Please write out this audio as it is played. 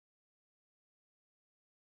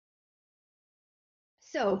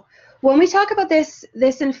So when we talk about this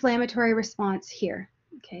inflammatory response here,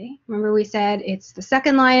 okay, remember we said it's the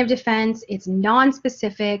second line of defense, it's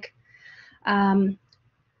non-specific.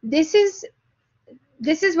 This is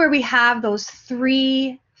where we have those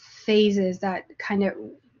three phases that kind of,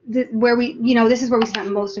 where we, this is where we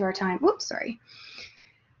spent most of our time. Whoops, sorry.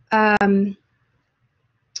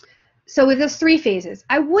 So with those three phases,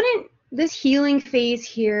 this healing phase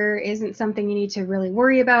here isn't something you need to really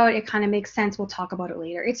worry about. It kind of makes sense. We'll talk about it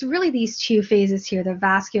later. It's really these two phases here, the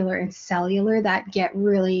vascular and cellular, that get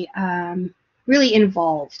really, really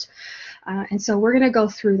involved. And so we're going to go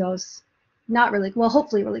through those,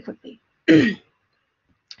 hopefully really quickly.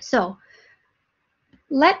 So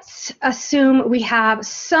let's assume we have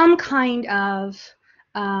some kind of,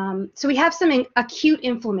 so we have some acute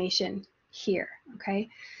inflammation here, okay?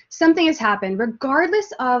 Something has happened,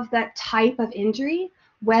 regardless of that type of injury,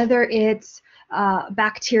 whether it's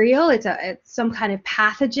bacterial, it's some kind of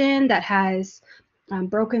pathogen that has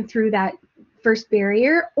broken through that first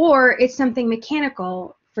barrier, or it's something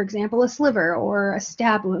mechanical, for example, a sliver or a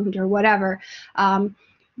stab wound or whatever.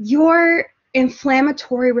 Your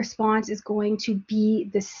inflammatory response is going to be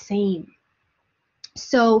the same.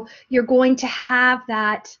 So you're going to have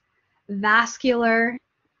that vascular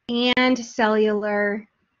and cellular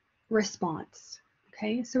response.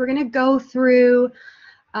 Okay, so we're going to go through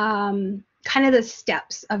kind of the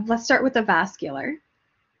steps of, let's start with the vascular.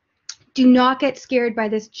 Do not get scared by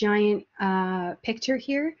this giant picture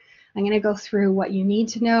here. I'm going to go through what you need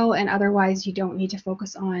to know, and otherwise you don't need to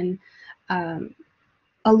focus on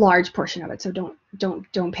a large portion of it, so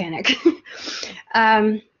don't panic.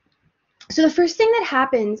 So the first thing that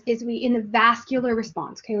happens is in the vascular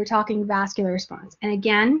response, okay, we're talking vascular response, and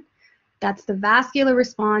again, that's the vascular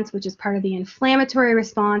response, which is part of the inflammatory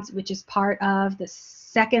response, which is part of the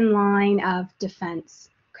second line of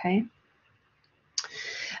defense, okay?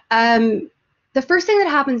 The first thing that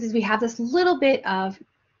happens is we have this little bit of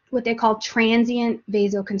what they call transient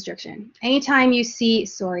vasoconstriction. Anytime you see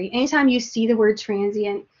the word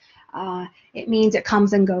transient, it means it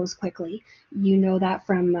comes and goes quickly. You know that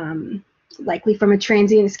from likely from a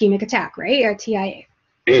transient ischemic attack, right? Or TIA.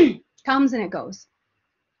 Comes and it goes.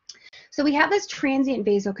 So we have this transient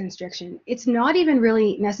vasoconstriction. It's not even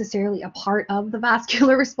really necessarily a part of the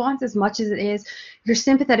vascular response as much as it is your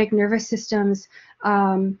sympathetic nervous system's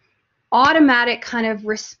automatic kind of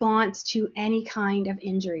response to any kind of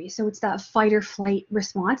injury. So it's that fight or flight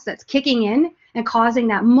response that's kicking in and causing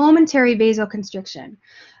that momentary vasoconstriction.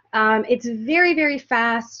 It's very, very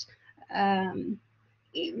fast,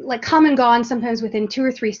 like come and gone sometimes within 2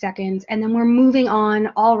 or 3 seconds, and then we're moving on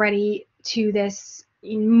already to this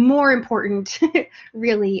more important,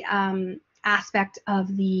 really, aspect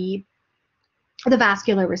of the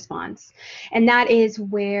vascular response, and that is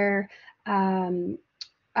where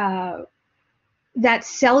that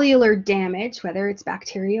cellular damage, whether it's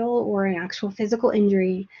bacterial or an actual physical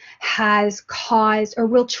injury, has caused or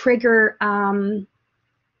will trigger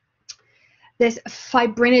this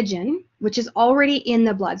fibrinogen, which is already in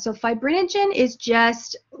the blood. So fibrinogen is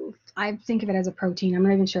just, I think of it as a protein. I'm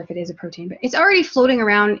not even sure if it is a protein, but it's already floating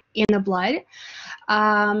around in the blood.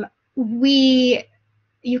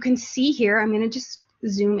 You can see here, I'm going to just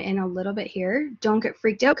zoom in a little bit here. Don't get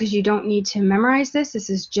freaked out because you don't need to memorize this.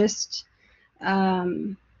 This is just,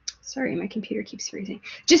 sorry, my computer keeps freezing.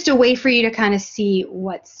 Just a way for you to kind of see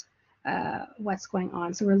what's going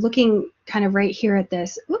on. So we're looking kind of right here at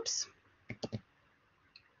this. Oops.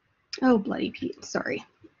 Oh, bloody Pete, sorry.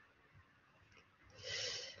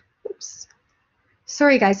 Oops.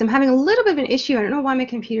 Sorry, guys, I'm having a little bit of an issue. I don't know why my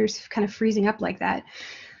computer's kind of freezing up like that.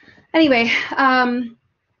 Anyway,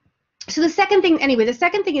 so the second thing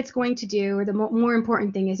it's going to do, or the more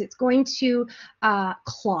important thing, is it's going to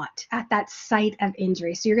clot at that site of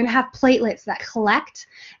injury. So you're going to have platelets that collect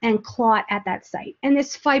and clot at that site. And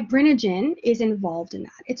this fibrinogen is involved in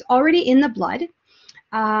that. It's already in the blood.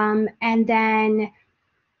 And then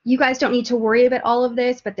you guys don't need to worry about all of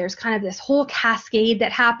this, but there's kind of this whole cascade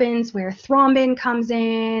that happens where thrombin comes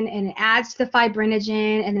in and it adds to the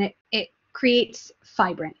fibrinogen, and then it creates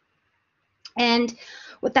fibrin. And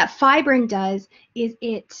what that fibrin does is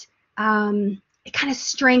it kind of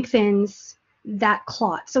strengthens that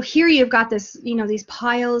clot. So here you've got this, these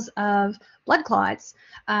piles of blood clots,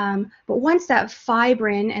 but once that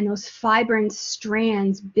fibrin and those fibrin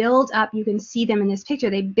strands build up, you can see them in this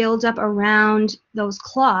picture, they build up around those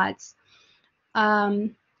clots.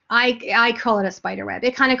 I call it a spider web.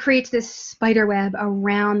 It kind of creates this spider web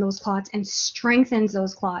around those clots and strengthens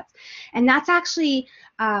those clots. And that's actually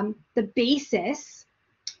the basis.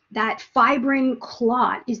 That fibrin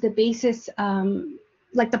clot is the basis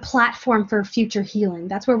like the platform for future healing.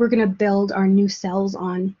 That's where we're going to build our new cells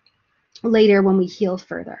on later when we heal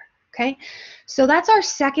further. Okay, so that's our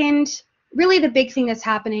second, really the big thing that's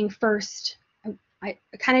happening first. I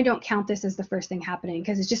kind of don't count this as the first thing happening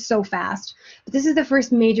because it's just so fast, but this is the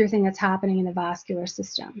first major thing that's happening in the vascular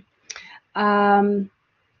system.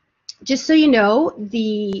 Just so you know,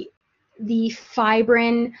 the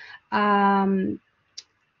fibrin, when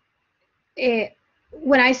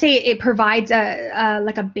I say it provides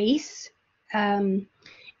like a base,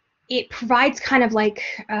 it provides kind of like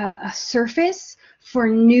a surface for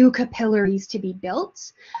new capillaries to be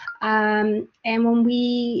built. And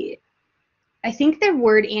when I think the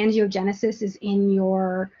word angiogenesis is in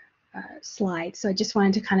your slide, so I just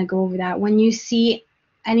wanted to kind of go over that. When you see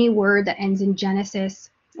any word that ends in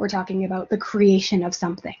genesis, we're talking about the creation of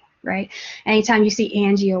something, right? Anytime you see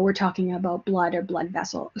angio, we're talking about blood or blood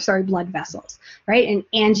vessels, right? An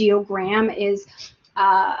angiogram is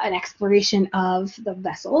an exploration of the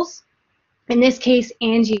vessels. In this case,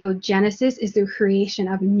 angiogenesis is the creation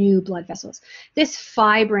of new blood vessels. This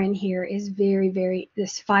fibrin here is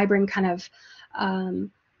this fibrin kind of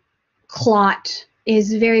clot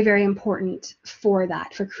is very, very important for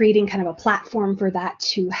that, for creating kind of a platform for that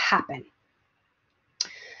to happen.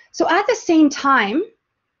 So at the same time,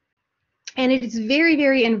 and it is very,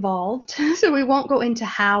 very involved, so we won't go into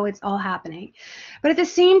how it's all happening, but at the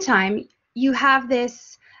same time, you have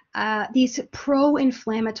these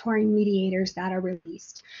pro-inflammatory mediators that are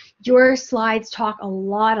released. Your slides talk a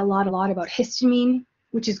lot about histamine,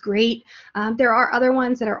 which is great. There are other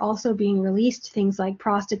ones that are also being released, things like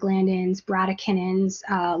prostaglandins, bradykinins,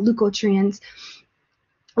 leukotrienes.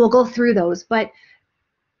 We'll go through those, but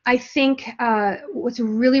I think what's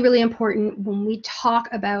really, really important when we talk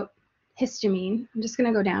about histamine, I'm just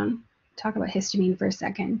going to go down, talk about histamine for a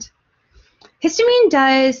second. Histamine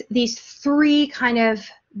does these three kind of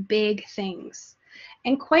big things.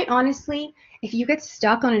 And quite honestly, if you get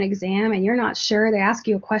stuck on an exam and you're not sure, they ask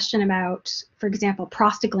you a question about, for example,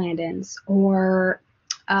 prostaglandins or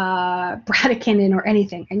bradykinin or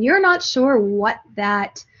anything, and you're not sure what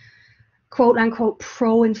that quote-unquote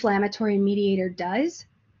pro-inflammatory mediator does,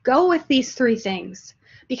 go with these three things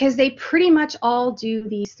because they pretty much all do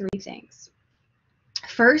these three things.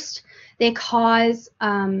 First, they cause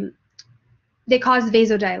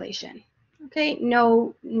vasodilation. Okay,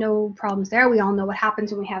 no problems there. We all know what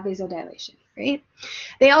happens when we have vasodilation, right?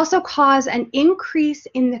 They also cause an increase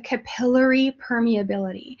in the capillary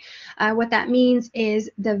permeability. What that means is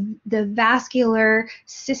the vascular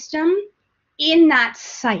system in that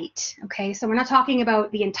site, okay? So we're not talking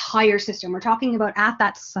about the entire system. We're talking about at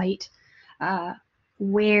that site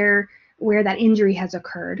where that injury has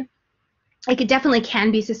occurred. It definitely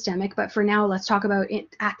can be systemic, but for now, let's talk about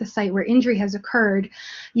it at the site where injury has occurred.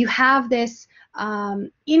 You have this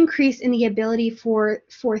increase in the ability for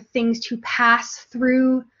things to pass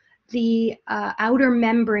through the outer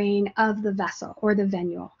membrane of the vessel or the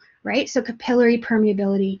venule, right? So capillary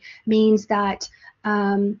permeability means that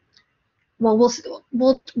well,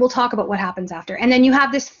 we'll talk about what happens after. And then you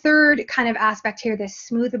have this third kind of aspect here, this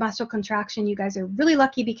smooth muscle contraction. You guys are really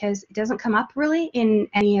lucky because it doesn't come up really in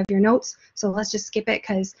any of your notes. So let's just skip it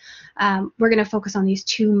because we're going to focus on these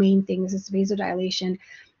two main things, this vasodilation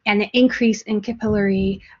and the increase in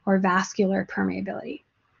capillary or vascular permeability.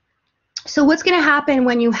 So what's going to happen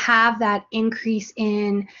when you have that increase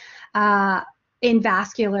in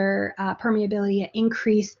vascular permeability, an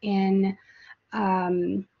increase in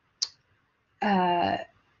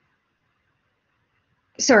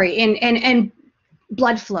and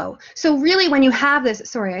blood flow. So really when you have this,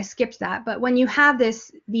 sorry, I skipped that, but when you have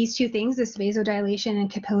these two things, this vasodilation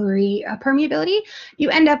and capillary permeability,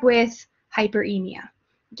 you end up with hyperemia.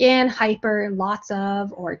 Again, hyper, lots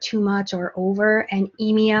of, or too much, or over, and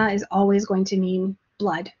emia is always going to mean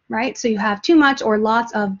blood, right? So you have too much or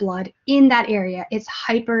lots of blood in that area. It's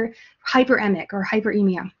hyperemic or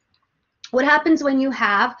hyperemia. What happens when you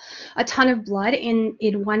have a ton of blood in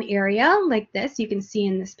one area like this, you can see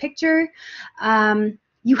in this picture,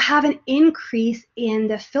 you have an increase in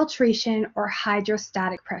the filtration or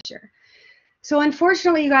hydrostatic pressure. So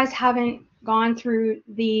unfortunately, you guys haven't gone through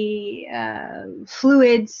the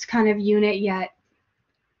fluids kind of unit yet.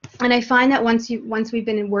 And I find that once we've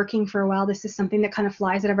been working for a while, this is something that kind of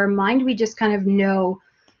flies out of our mind. We just kind of know,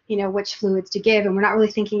 which fluids to give, and we're not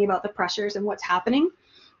really thinking about the pressures and what's happening.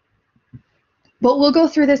 But we'll go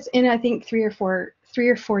through this in, I think, three or four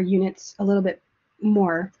units a little bit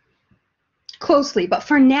more closely. But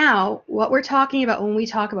for now, what we're talking about when we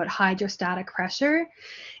talk about hydrostatic pressure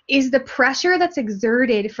is the pressure that's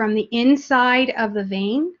exerted from the inside of the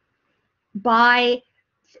vein by,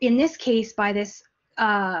 in this case, by this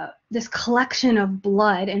this collection of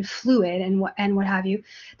blood and fluid and what have you,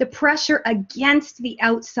 the pressure against the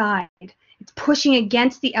outside, it's pushing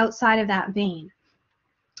against the outside of that vein,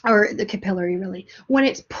 or the capillary really. When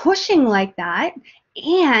it's pushing like that,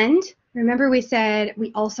 and remember we said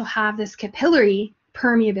we also have this capillary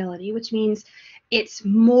permeability, which means it's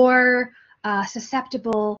more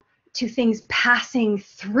susceptible to things passing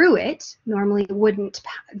through it. Normally it wouldn't,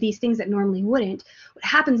 these things that normally wouldn't. What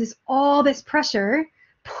happens is all this pressure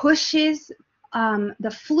pushes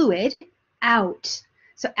the fluid out.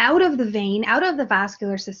 So out of the vein, out of the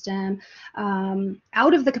vascular system,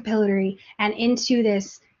 out of the capillary, and into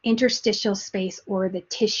this interstitial space or the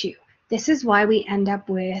tissue. This is why we end up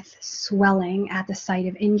with swelling at the site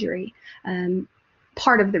of injury.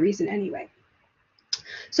 Part of the reason anyway.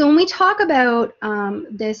 So when we talk about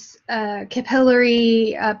this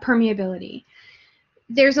capillary permeability,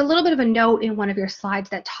 there's a little bit of a note in one of your slides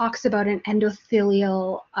that talks about an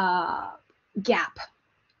endothelial gap.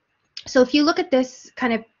 So if you look at this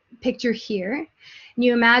kind of picture here, and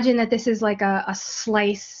you imagine that this is like a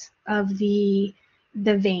slice of the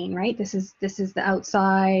vein, right? This is the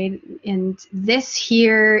outside, and this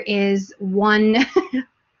here is one.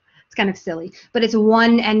 It's kind of silly, but it's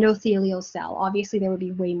one endothelial cell. Obviously, there would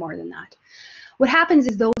be way more than that. What happens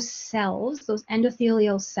is those cells, those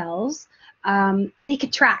endothelial cells, they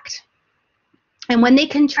contract. And when they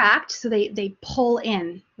contract, so they pull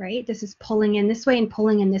in, right? This is pulling in this way and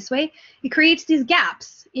pulling in this way. It creates these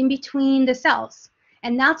gaps in between the cells.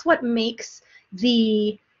 And that's what makes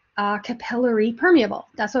the capillary permeable.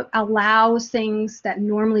 That's what allows things that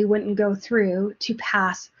normally wouldn't go through to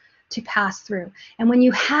pass through. And when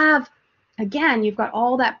you have, again, you've got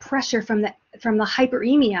all that pressure from the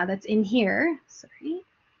hyperemia that's in here. Sorry.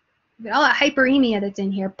 All that hyperemia that's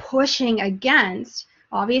in here pushing against,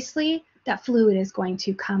 obviously, that fluid is going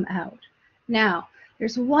to come out. Now,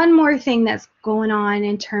 there's one more thing that's going on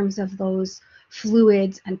in terms of those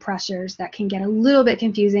fluids and pressures that can get a little bit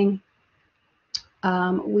confusing.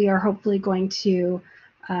 We are hopefully going to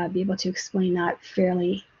be able to explain that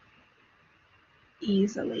fairly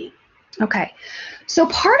easily. Okay, so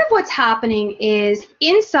part of what's happening is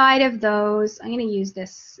inside of those, I'm going to use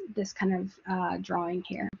this kind of drawing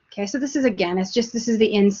here. Okay, so this is, again, this is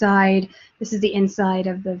the inside, this is the inside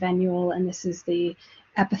of the venule, and this is the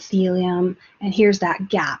epithelium, and here's that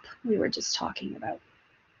gap we were just talking about.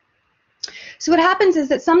 So what happens is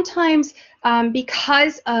that sometimes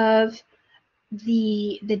because of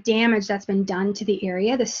the damage that's been done to the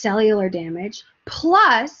area, the cellular damage,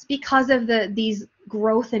 plus because of these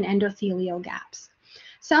growth and endothelial gaps,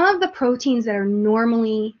 some of the proteins that are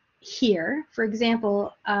normally here, for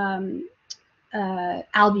example,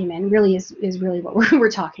 albumin really is really what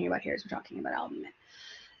we're talking about here. Is we're talking about albumin.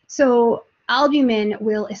 So albumin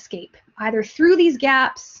will escape either through these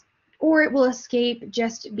gaps, or it will escape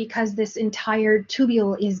just because this entire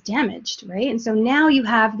tubule is damaged, right? And so now you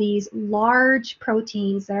have these large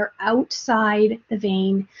proteins that are outside the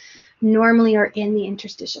vein, normally are in the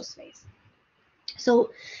interstitial space. So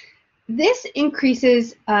this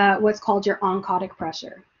increases what's called your oncotic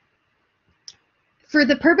pressure. For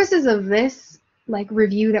the purposes of this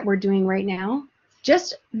review that we're doing right now,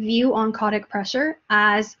 just view oncotic pressure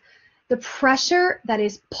as the pressure that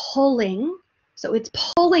is pulling. So it's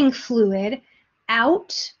pulling fluid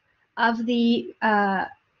out of the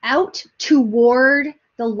out toward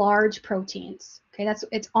the large proteins. Okay,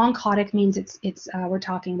 it's oncotic, means it's we're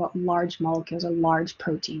talking about large molecules or large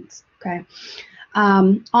proteins. Okay,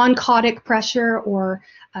 oncotic pressure, or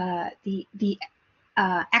the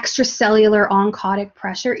extracellular oncotic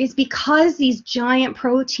pressure, is because these giant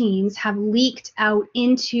proteins have leaked out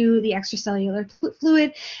into the extracellular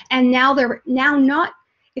fluid, and now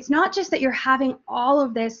it's not just that you're having all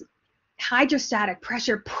of this hydrostatic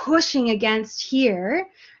pressure pushing against here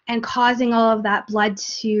and causing all of that blood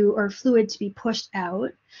or fluid to be pushed out.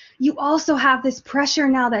 You also have this pressure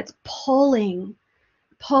now that's pulling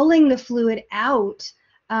the fluid out.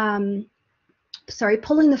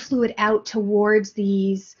 Pulling the fluid out towards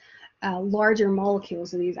these larger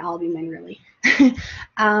molecules of these albumin, really.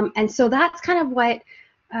 And so that's kind of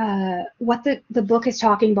what the book is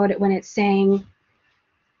talking about it when it's saying,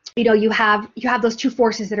 you have those two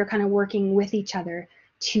forces that are kind of working with each other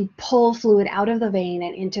to pull fluid out of the vein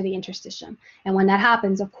and into the interstitium. And when that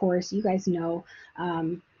happens, of course, you guys know,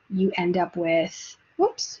 you end up with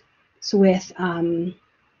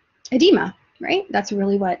edema, right? That's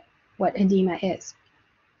really what edema is.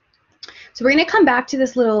 So we're going to come back to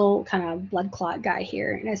this little kind of blood clot guy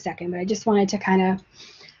here in a second, but I just wanted to kind of,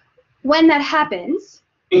 when that happens,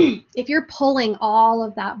 if you're pulling all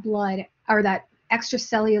of that blood or that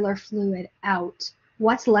extracellular fluid out,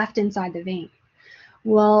 what's left inside the vein?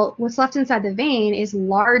 Well, what's left inside the vein is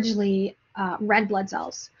largely red blood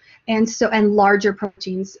cells, and larger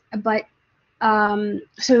proteins. But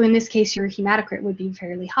so in this case, your hematocrit would be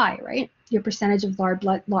fairly high, right? Your percentage of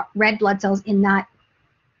red blood cells in that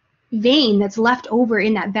vein that's left over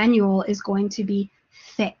in that venule is going to be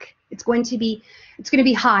thick. It's going to be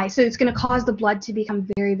high, so it's going to cause the blood to become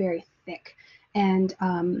very, very thick and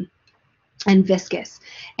viscous.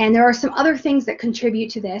 And there are some other things that contribute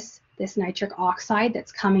to this nitric oxide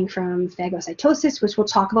that's coming from phagocytosis, which we'll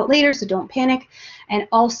talk about later, so don't panic. And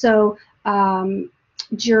also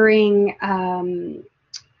during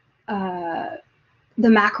the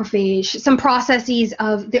macrophage, some processes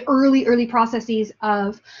of the early processes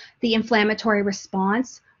of the inflammatory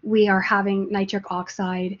response, we are having nitric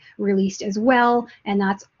oxide released as well, and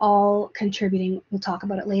that's all contributing, we'll talk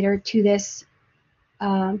about it later, to this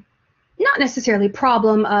not necessarily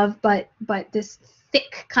problem of, but this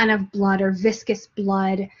thick kind of blood or viscous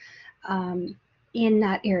blood in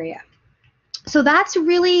that area. So that's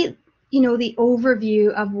really, the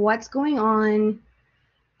overview of what's going on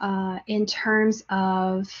in terms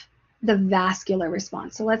of the vascular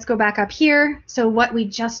response. So let's go back up here. So what we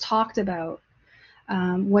just talked about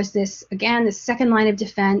was this, again, the second line of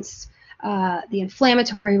defense, the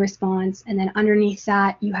inflammatory response, and then underneath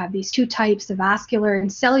that you have these two types, the vascular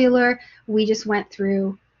and cellular. We just went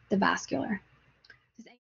through the vascular.